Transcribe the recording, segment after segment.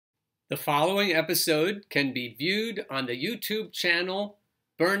The following episode can be viewed on the YouTube channel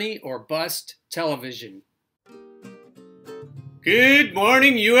Bernie or Bust Television. Good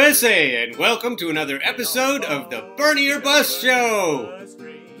morning, USA, and welcome to another episode of the Bernie or Bust Show.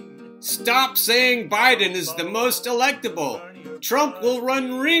 Stop saying Biden is the most electable. Trump will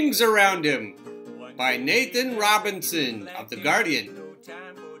run rings around him. By Nathan Robinson of The Guardian.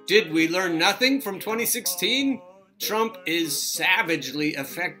 Did we learn nothing from 2016? Trump is savagely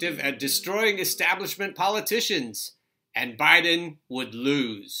effective at destroying establishment politicians, and Biden would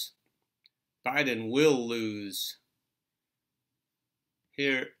lose. Biden will lose.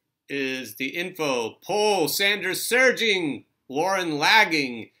 Here is the info. Poll: Sanders surging, Warren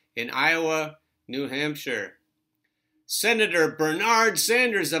lagging in Iowa, New Hampshire. Senator Bernard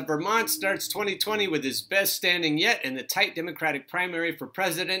Sanders of Vermont starts 2020 with his best standing yet in the tight Democratic primary for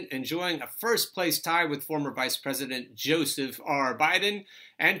president, enjoying a first-place tie with former Vice President Joseph R. Biden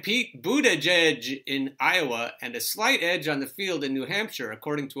and Pete Buttigieg in Iowa, and a slight edge on the field in New Hampshire,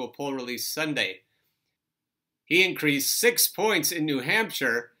 according to a poll released Sunday. He increased 6 points in New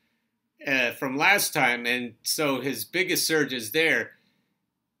Hampshire from last time, and so his biggest surge is there,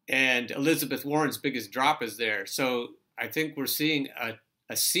 and Elizabeth Warren's biggest drop is there. So I think we're seeing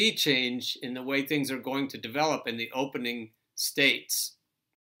a sea change in the way things are going to develop in the opening states.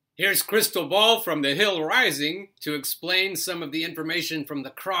 Here's Crystal Ball from The Hill Rising to explain some of the information from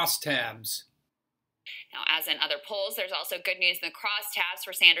the crosstabs. Now, as in other polls, there's also good news in the crosstabs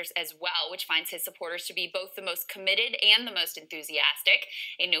for Sanders as well, which finds his supporters to be both the most committed and the most enthusiastic.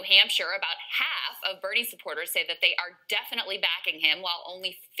 In New Hampshire, about half of Bernie supporters say that they are definitely backing him, while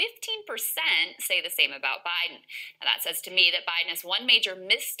only 15% say the same about Biden. Now, that says to me that Biden is one major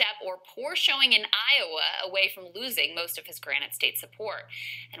misstep or poor showing in Iowa away from losing most of his Granite State support.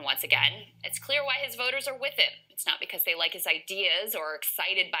 And once again, it's clear why his voters are with him. It's not because they like his ideas or are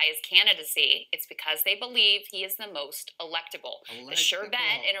excited by his candidacy. It's because they believe he is the most electable. The sure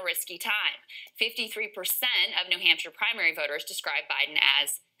bet in a risky time. 53% of New Hampshire primary voters describe Biden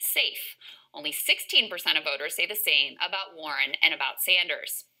as safe. Only 16% of voters say the same about Warren and about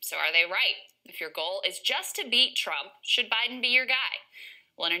Sanders. So are they right? If your goal is just to beat Trump, should Biden be your guy?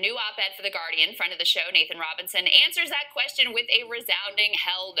 Well, in a new op-ed for The Guardian, friend of the show, Nathan Robinson, answers that question with a resounding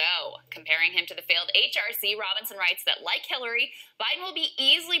hell no. Comparing him to the failed HRC, Robinson writes that, like Hillary, Biden will be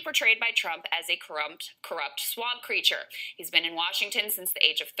easily portrayed by Trump as a corrupt swamp creature. He's been in Washington since the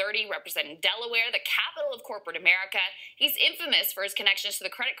age of 30, representing Delaware, the capital of corporate America. He's infamous for his connections to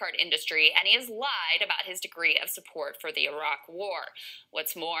the credit card industry, and he has lied about his degree of support for the Iraq War.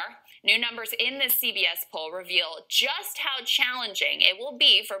 What's more, new numbers in this CBS poll reveal just how challenging it will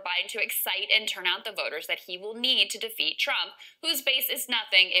be for Biden to excite and turn out the voters that he will need to defeat Trump, whose base is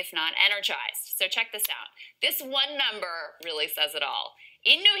nothing if not energized. So check this out. This one number really says it all.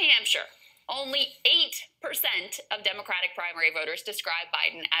 In New Hampshire, only 8% of Democratic primary voters describe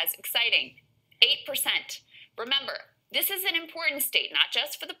Biden as exciting. 8%. Remember, this is an important state, not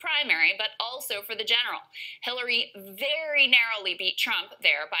just for the primary, but also for the general. Hillary very narrowly beat Trump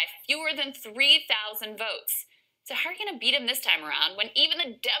there by fewer than 3,000 votes. So how are you going to beat him this time around when even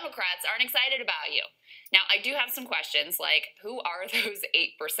the Democrats aren't excited about you? Now, I do have some questions, like, who are those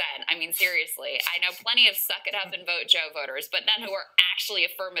 8%? I mean, seriously, I know plenty of suck it up and vote Joe voters, but none who are actually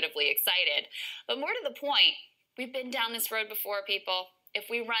affirmatively excited. But more to the point, we've been down this road before, people. If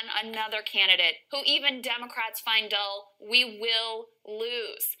we run another candidate who even Democrats find dull, we will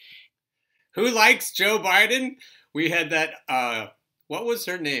lose. Who likes Joe Biden? We had that, what was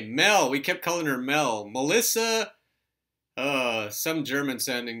her name? Mel. We kept calling her Mel. Melissa, some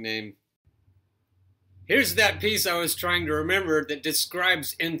German-sounding name. Here's that piece I was trying to remember that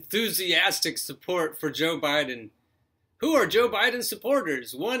describes enthusiastic support for Joe Biden. Who are Joe Biden's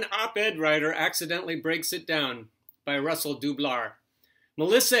supporters? One op-ed writer accidentally breaks it down, by Russell Dublar.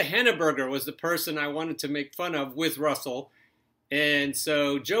 Melissa Henneberger was the person I wanted to make fun of with Russell. And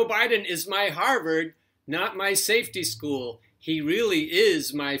so Joe Biden is my Harvard, not my safety school. He really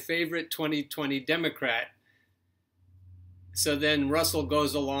is my favorite 2020 Democrat. So then Russell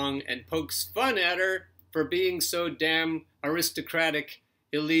goes along and pokes fun at her for being so damn aristocratic,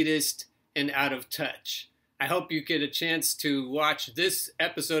 elitist, and out of touch. I hope you get a chance to watch this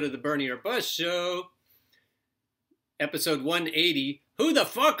episode of the Bernie or Bust Show, episode 180. Who the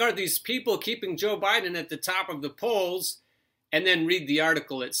fuck are these people keeping Joe Biden at the top of the polls? And then read the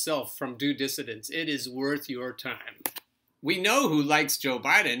article itself from Due Dissidence. It is worth your time. We know who likes Joe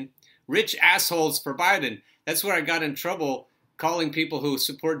Biden. Rich assholes for Biden. That's where I got in trouble calling people who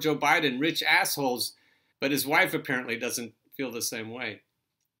support Joe Biden rich assholes. But his wife apparently doesn't feel the same way.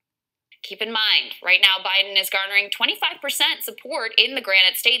 Keep in mind, right now Biden is garnering 25% support in the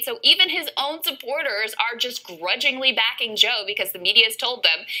Granite State, so even his own supporters are just grudgingly backing Joe because the media has told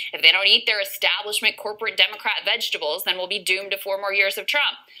them if they don't eat their establishment corporate Democrat vegetables, then we'll be doomed to 4 more years of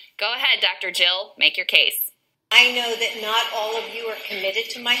Trump. Go ahead, Dr. Jill, make your case. I know that not all of you are committed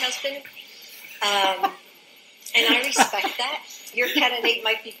to my husband, and I respect that. Your candidate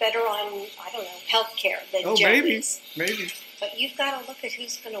might be better on, I don't know, health care than Joe is. Maybe. But you've got to look at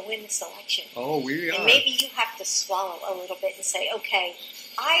who's going to win this election. Oh, we are. And maybe you have to swallow a little bit and say, okay,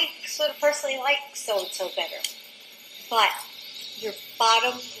 I sort of personally like so-and-so better. But your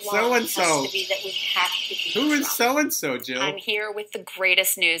bottom line has to be that we have to be Who is Trump. so-and-so, Jill? I'm here with the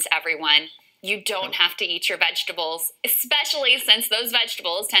greatest news, everyone. You don't have to eat your vegetables, especially since those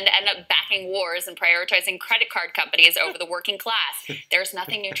vegetables tend to end up backing wars and prioritizing credit card companies over the working class. There's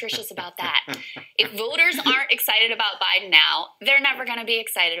nothing nutritious about that. If voters aren't excited about Biden now, they're never going to be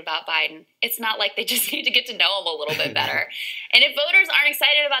excited about Biden. It's not like they just need to get to know him a little bit better. And if voters aren't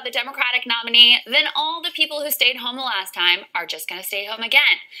excited about the Democratic nominee, then all the people who stayed home the last time are just going to stay home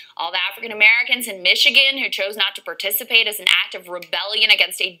again. All the African Americans in Michigan who chose not to participate as an act of rebellion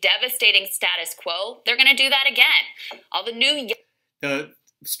against a devastating status quo, they're going to do that again. All the new...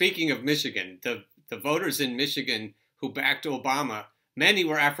 Speaking of Michigan, the voters in Michigan who backed Obama, many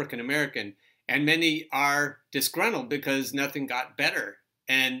were African American, and many are disgruntled because nothing got better.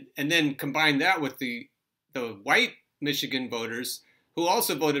 And then combine that with the white Michigan voters who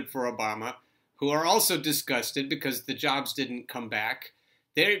also voted for Obama, who are also disgusted because the jobs didn't come back.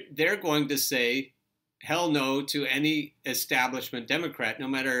 They're going to say hell no to any establishment Democrat, no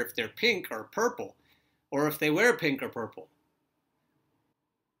matter if they're pink or purple, or if they wear pink or purple.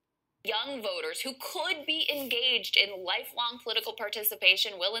 Young voters who could be engaged in lifelong political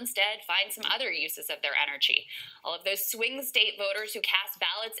participation will instead find some other uses of their energy. All of those swing state voters who cast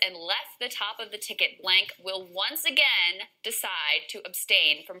ballots and left the top of the ticket blank will once again decide to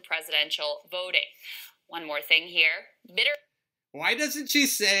abstain from presidential voting. One more thing here. Why doesn't she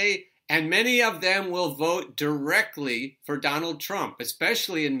say, and many of them will vote directly for Donald Trump,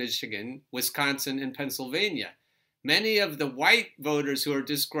 especially in Michigan, Wisconsin, and Pennsylvania? Many of the white voters who are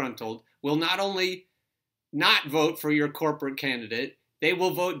disgruntled will not only not vote for your corporate candidate, they will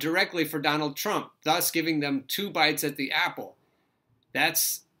vote directly for Donald Trump, thus giving them 2 bites at the apple.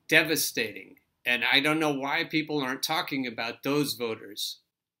 That's devastating. And I don't know why people aren't talking about those voters.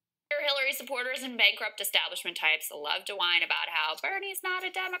 Hillary supporters and bankrupt establishment types love to whine about how Bernie's not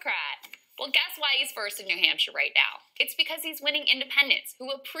a Democrat. Well, guess why he's first in New Hampshire right now? It's because he's winning independents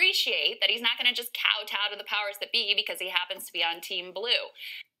who appreciate that he's not going to just kowtow to the powers that be because he happens to be on Team Blue.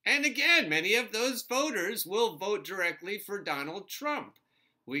 And again, many of those voters will vote directly for Donald Trump.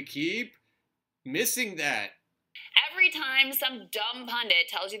 We keep missing that. Every time some dumb pundit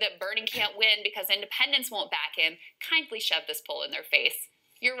tells you that Bernie can't win because independents won't back him, kindly shove this poll in their face.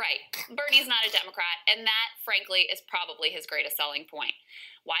 You're right. Bernie's not a Democrat, and that, frankly, is probably his greatest selling point.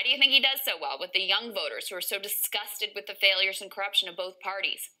 Why do you think he does so well with the young voters who are so disgusted with the failures and corruption of both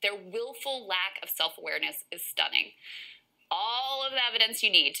parties? Their willful lack of self-awareness is stunning. All of the evidence you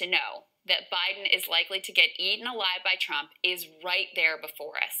need to know that Biden is likely to get eaten alive by Trump is right there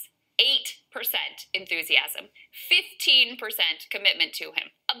before us. 8% enthusiasm, 15% commitment to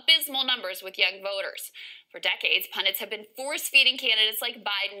him. Abysmal numbers with young voters. For decades, pundits have been force-feeding candidates like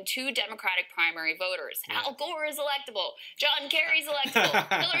Biden to Democratic primary voters. Yeah. Al Gore is electable. John Kerry's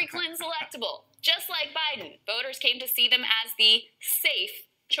electable. Hillary Clinton's electable. Just like Biden, voters came to see them as the safe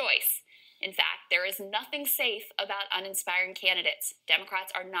choice. In fact, there is nothing safe about uninspiring candidates.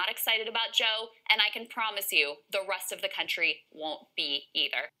 Democrats are not excited about Joe, and I can promise you the rest of the country won't be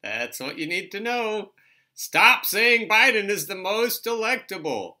either. That's what you need to know. Stop saying Biden is the most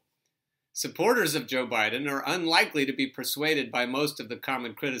electable. Supporters of Joe Biden are unlikely to be persuaded by most of the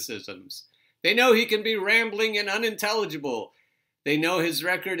common criticisms. They know he can be rambling and unintelligible. They know his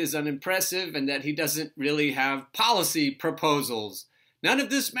record is unimpressive and that he doesn't really have policy proposals. None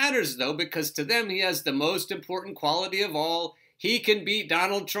of this matters, though, because to them he has the most important quality of all. He can beat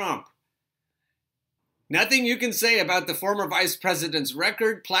Donald Trump. Nothing you can say about the former vice president's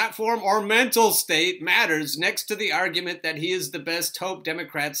record, platform, or mental state matters next to the argument that he is the best hope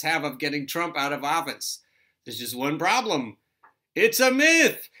Democrats have of getting Trump out of office. There's just one problem. It's a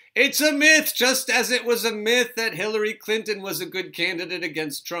myth. It's a myth, just as it was a myth that Hillary Clinton was a good candidate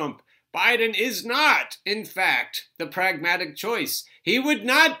against Trump. Biden is not, in fact, the pragmatic choice. He would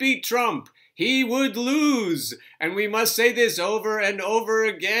not beat Trump. He would lose. And we must say this over and over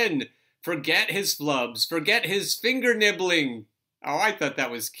again. Forget his flubs. Forget his finger nibbling. Oh, I thought that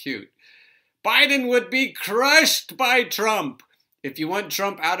was cute. Biden would be crushed by Trump. If you want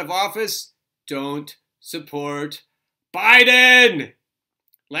Trump out of office, don't support Biden.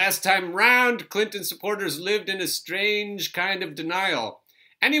 Last time round, Clinton supporters lived in a strange kind of denial.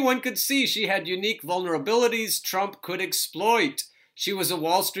 Anyone could see she had unique vulnerabilities Trump could exploit. She was a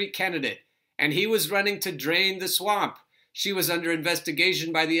Wall Street candidate, and he was running to drain the swamp. She was under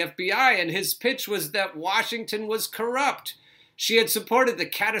investigation by the FBI, and his pitch was that Washington was corrupt. She had supported the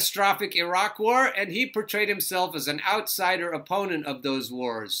catastrophic Iraq War, and he portrayed himself as an outsider opponent of those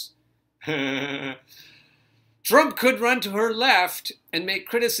wars. Trump could run to her left and make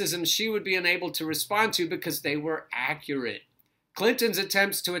criticisms she would be unable to respond to because they were accurate. Clinton's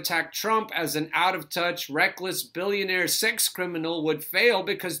attempts to attack Trump as an out-of-touch, reckless billionaire sex criminal would fail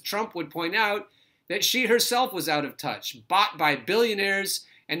because Trump would point out that she herself was out of touch, bought by billionaires,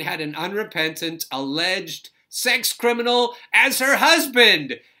 and had an unrepentant, alleged sex criminal as her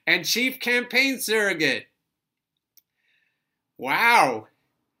husband and chief campaign surrogate. Wow.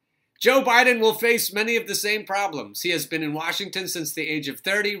 Joe Biden will face many of the same problems. He has been in Washington since the age of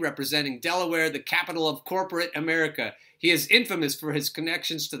 30, representing Delaware, the capital of corporate America. He is infamous for his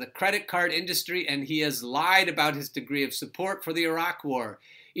connections to the credit card industry, and he has lied about his degree of support for the Iraq War.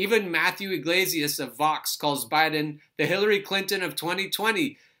 Even Matthew Iglesias of Vox calls Biden the Hillary Clinton of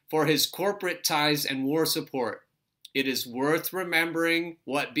 2020 for his corporate ties and war support. It is worth remembering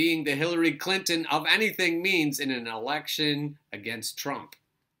what being the Hillary Clinton of anything means in an election against Trump.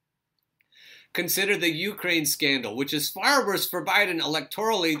 Consider the Ukraine scandal, which is far worse for Biden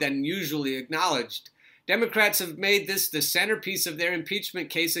electorally than usually acknowledged. Democrats have made this the centerpiece of their impeachment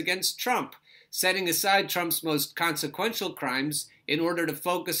case against Trump, setting aside Trump's most consequential crimes in order to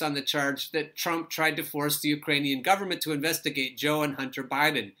focus on the charge that Trump tried to force the Ukrainian government to investigate Joe and Hunter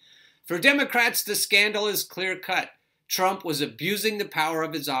Biden. For Democrats, the scandal is clear-cut. Trump was abusing the power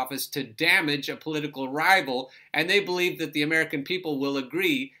of his office to damage a political rival, and they believe that the American people will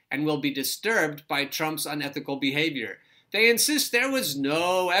agree and will be disturbed by Trump's unethical behavior. They insist there was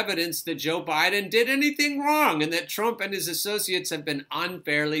no evidence that Joe Biden did anything wrong and that Trump and his associates have been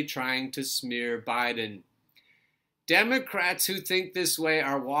unfairly trying to smear Biden. Democrats who think this way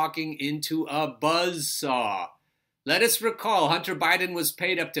are walking into a buzzsaw. Let us recall Hunter Biden was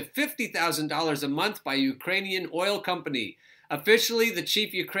paid up to $50,000 a month by a Ukrainian oil company. Officially, the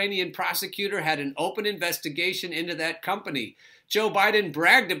chief Ukrainian prosecutor had an open investigation into that company. Joe Biden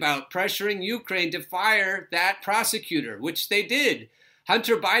bragged about pressuring Ukraine to fire that prosecutor, which they did.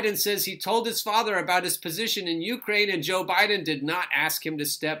 Hunter Biden says he told his father about his position in Ukraine, and Joe Biden did not ask him to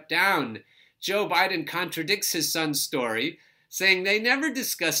step down. Joe Biden contradicts his son's story, saying they never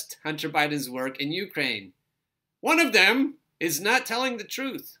discussed Hunter Biden's work in Ukraine. One of them is not telling the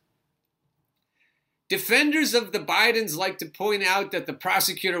truth. Defenders of the Bidens like to point out that the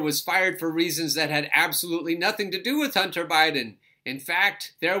prosecutor was fired for reasons that had absolutely nothing to do with Hunter Biden. In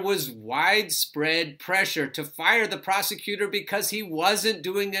fact, there was widespread pressure to fire the prosecutor because he wasn't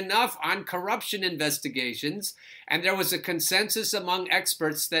doing enough on corruption investigations, and there was a consensus among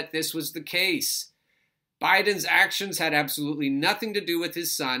experts that this was the case. Biden's actions had absolutely nothing to do with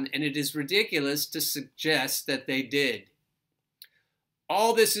his son, and it is ridiculous to suggest that they did.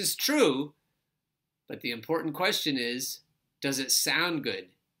 All this is true, but the important question is, does it sound good?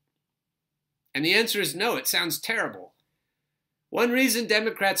 And the answer is no, it sounds terrible. One reason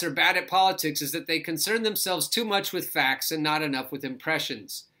Democrats are bad at politics is that they concern themselves too much with facts and not enough with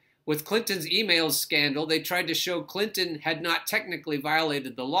impressions. With Clinton's emails scandal, they tried to show Clinton had not technically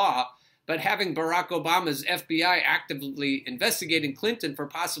violated the law, but having Barack Obama's FBI actively investigating Clinton for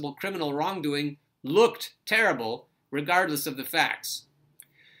possible criminal wrongdoing looked terrible, regardless of the facts.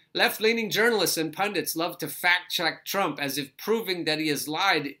 Left-leaning journalists and pundits love to fact-check Trump as if proving that he has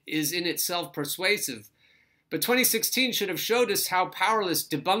lied is in itself persuasive. But 2016 should have showed us how powerless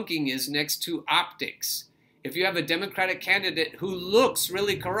debunking is next to optics. If you have a Democratic candidate who looks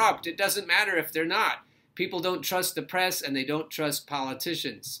really corrupt, it doesn't matter if they're not. People don't trust the press and they don't trust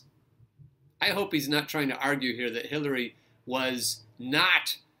politicians. I hope he's not trying to argue here that Hillary was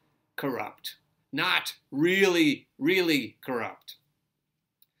not corrupt. Not really, really corrupt.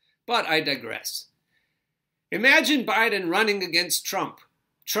 But I digress. Imagine Biden running against Trump.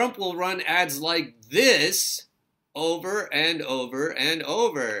 Trump will run ads like this over and over and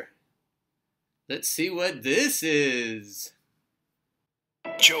over. Let's see what this is.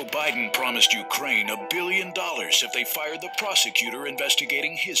 Joe Biden promised Ukraine $1 billion if they fired the prosecutor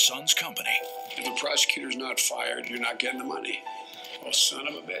investigating his son's company. If the prosecutor's not fired, you're not getting the money. Oh, son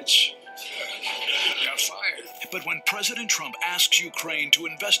of a bitch. Got fired. But when President Trump asks Ukraine to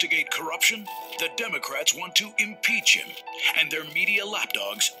investigate corruption, the Democrats want to impeach him, and their media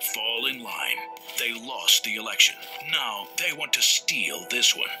lapdogs fall in line. They lost the election. Now they want to steal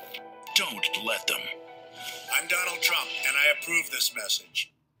this one. Don't let them. I'm Donald Trump, and I approve this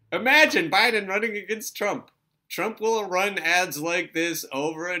message. Imagine Biden running against Trump. Trump will run ads like this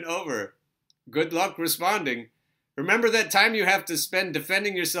over and over. Good luck responding. Remember that time you have to spend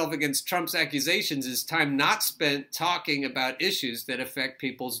defending yourself against Trump's accusations is time not spent talking about issues that affect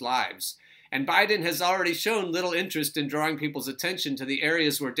people's lives. And Biden has already shown little interest in drawing people's attention to the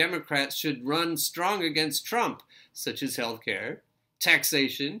areas where Democrats should run strong against Trump, such as healthcare,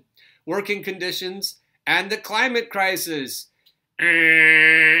 taxation, working conditions, and the climate crisis.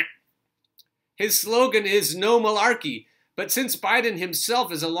 His slogan is "No Malarkey," but since Biden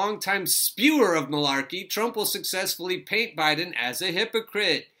himself is a longtime spewer of malarkey, Trump will successfully paint Biden as a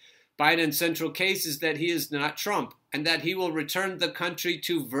hypocrite. Biden's central case is that he is not Trump, and that he will return the country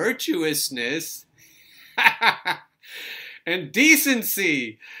to virtuousness and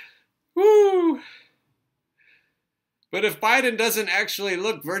decency. Woo! But if Biden doesn't actually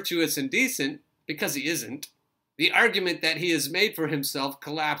look virtuous and decent, because he isn't, the argument that he has made for himself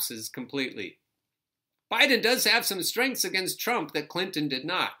collapses completely. Biden does have some strengths against Trump that Clinton did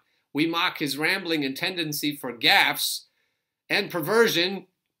not. We mock his rambling and tendency for gaffes and perversion,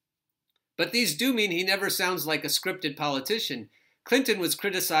 but these do mean he never sounds like a scripted politician. Clinton was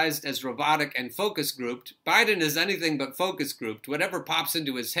criticized as robotic and focus grouped. Biden is anything but focus grouped. Whatever pops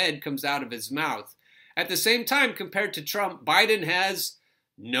into his head comes out of his mouth. At the same time, compared to Trump, Biden has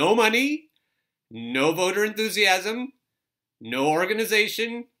no money, no voter enthusiasm, no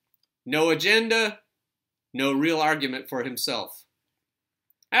organization, no agenda, no real argument for himself.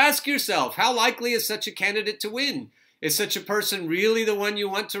 Ask yourself, how likely is such a candidate to win? Is such a person really the one you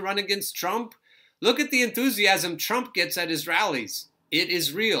want to run against Trump? Look at the enthusiasm Trump gets at his rallies. It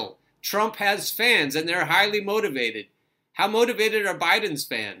is real. Trump has fans, and they're highly motivated. How motivated are Biden's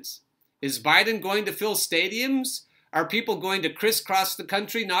fans? Is Biden going to fill stadiums? Are people going to crisscross the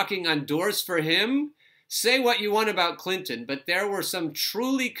country knocking on doors for him? Say what you want about Clinton, but there were some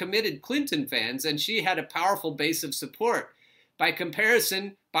truly committed Clinton fans, and she had a powerful base of support. By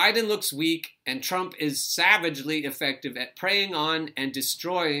comparison, Biden looks weak, and Trump is savagely effective at preying on and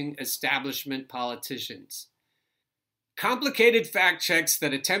destroying establishment politicians. Complicated fact checks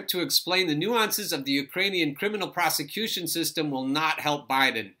that attempt to explain the nuances of the Ukrainian criminal prosecution system will not help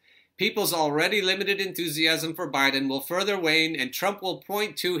Biden. People's already limited enthusiasm for Biden will further wane, and Trump will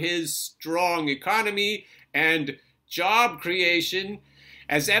point to his strong economy and job creation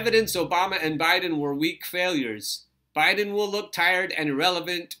as evidence Obama and Biden were weak failures. Biden will look tired and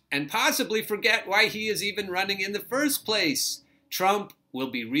irrelevant and possibly forget why he is even running in the first place. Trump will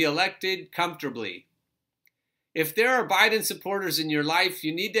be reelected comfortably. If there are Biden supporters in your life,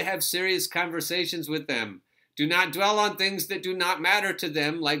 you need to have serious conversations with them. Do not dwell on things that do not matter to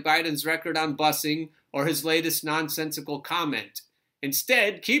them, like Biden's record on busing or his latest nonsensical comment.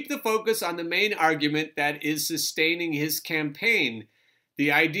 Instead, keep the focus on the main argument that is sustaining his campaign,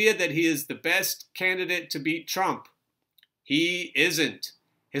 the idea that he is the best candidate to beat Trump. He isn't.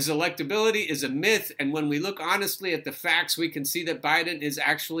 His electability is a myth, and when we look honestly at the facts, we can see that Biden is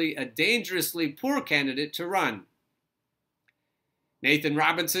actually a dangerously poor candidate to run. Nathan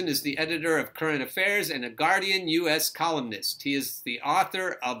Robinson is the editor of Current Affairs and a Guardian U.S. columnist. He is the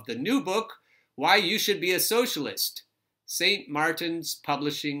author of the new book, Why You Should Be a Socialist, St. Martin's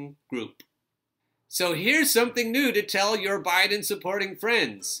Publishing Group. So here's something new to tell your Biden-supporting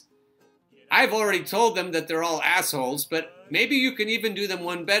friends. I've already told them that they're all assholes, but maybe you can even do them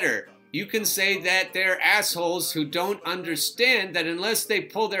one better. You can say that they're assholes who don't understand that unless they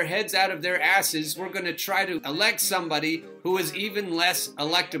pull their heads out of their asses, we're going to try to elect somebody who is even less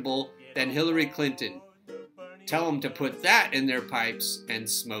electable than Hillary Clinton. Tell them to put that in their pipes and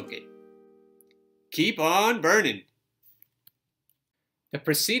smoke it. Keep on burning. The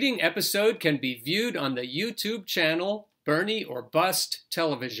preceding episode can be viewed on the YouTube channel Bernie or Bust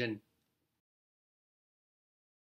Television.